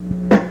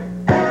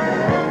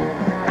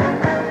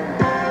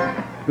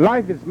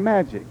Life is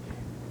magic.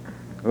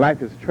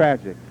 Life is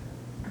tragic.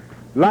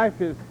 Life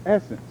is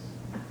essence.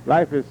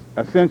 Life is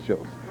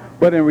essentials.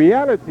 But in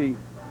reality,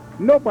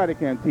 nobody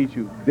can teach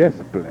you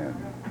discipline.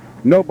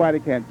 Nobody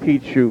can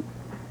teach you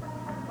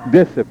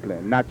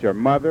discipline. Not your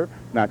mother,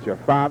 not your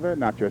father,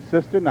 not your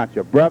sister, not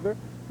your brother,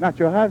 not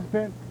your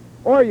husband,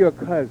 or your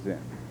cousin.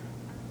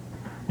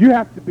 You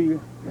have to be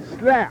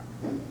slapped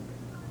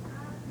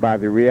by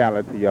the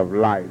reality of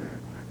life.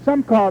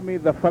 Some call me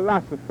the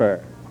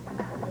philosopher,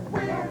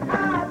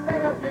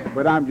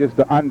 but I'm just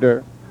the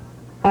under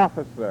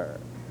officer.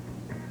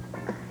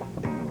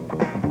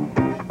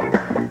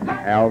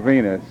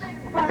 Alvinus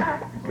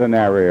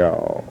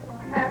scenario.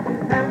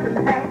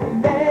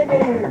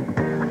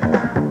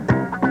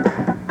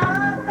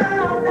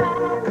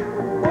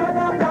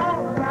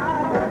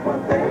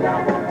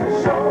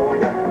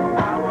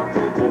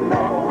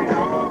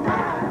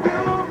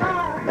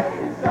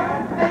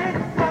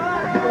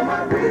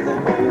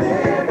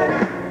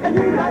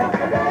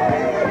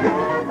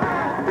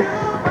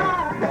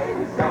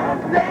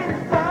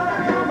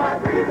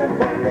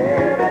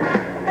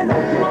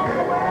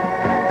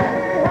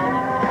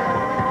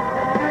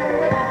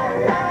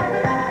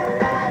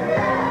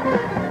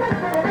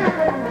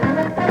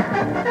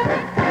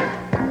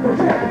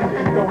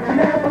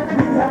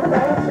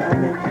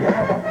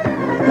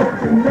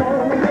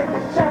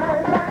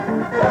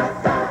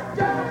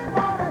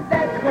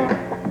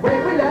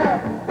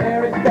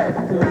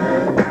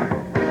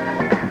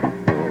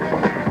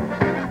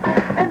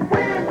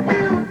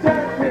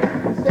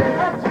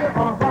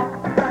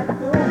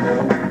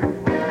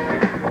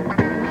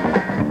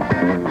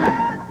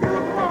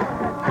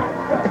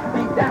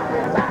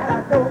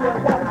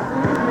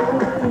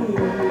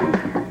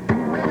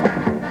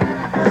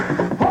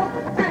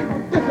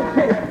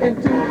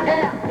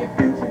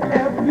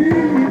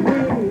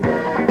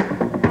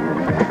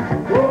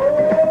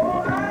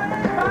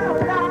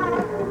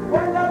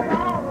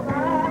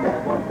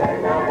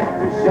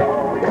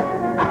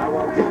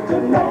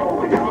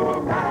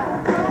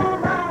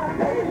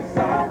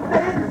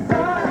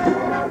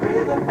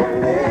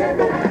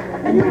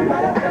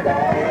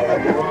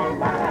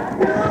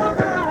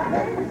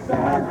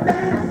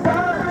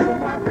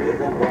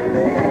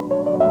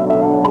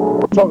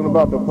 Talking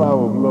about the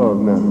power of love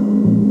now.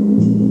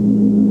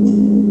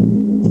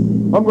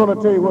 I'm going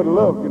to tell you what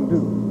love can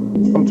do.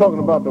 I'm talking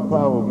about the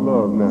power of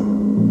love now.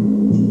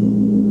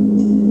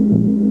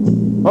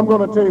 I'm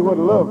going to tell you what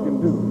love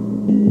can do.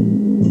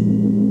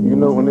 You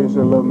know when they say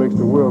love makes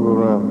the world go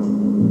round,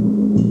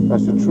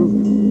 that's the truth.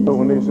 You know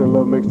when they say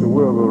love makes the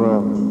world go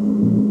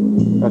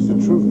round, that's the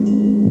truth.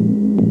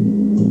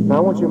 Now I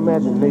want your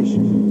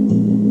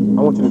imagination.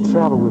 I want you to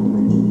travel with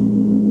me.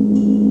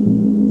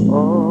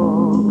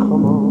 Oh,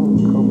 come on,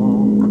 come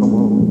on, come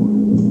on.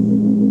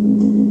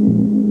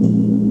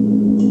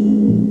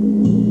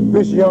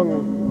 This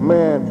young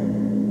man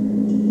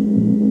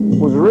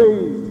was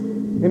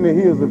raised in the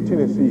hills of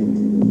Tennessee.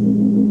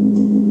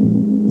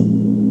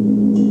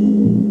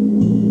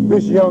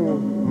 This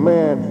young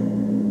man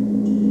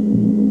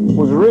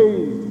was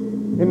raised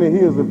in the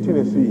hills of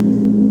Tennessee.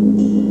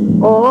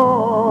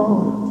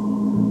 Oh,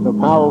 the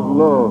power of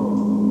love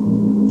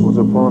was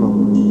upon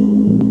him.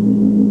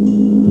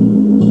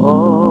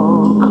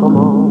 Oh, come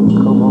on,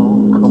 come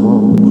on, come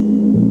on.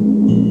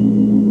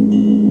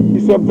 He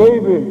said,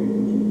 baby,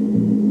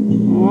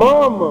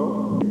 mama,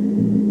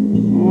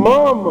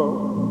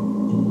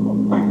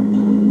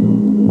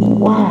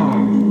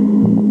 why?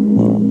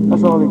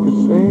 That's all he could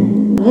say.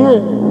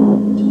 Yeah.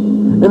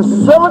 And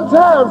 7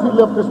 times he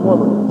left this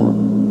woman.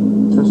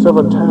 And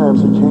 7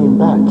 times he came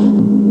back.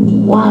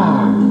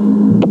 Why?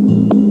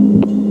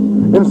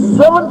 And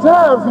 7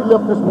 times he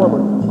left this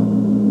woman.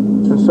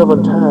 And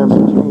 7 times he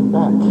came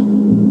back.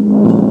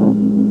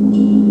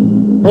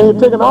 And he had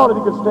taken all that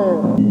he could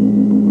stand.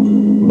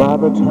 By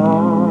the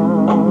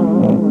time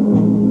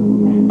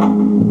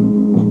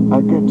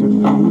I get to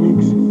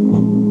Phoenix,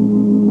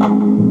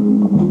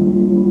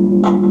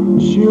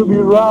 she'll be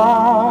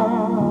rising.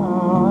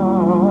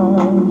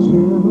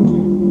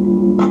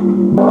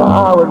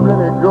 I would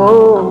really go.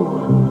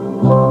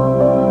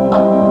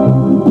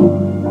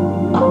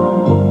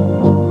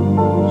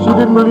 She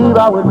didn't believe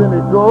I would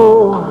really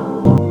go.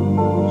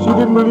 She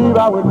didn't believe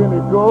I would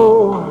really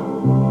go.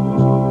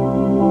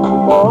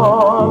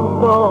 Oh,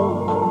 no.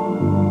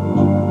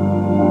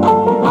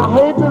 I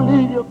hate to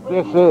leave you.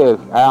 This is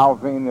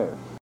Alvinus.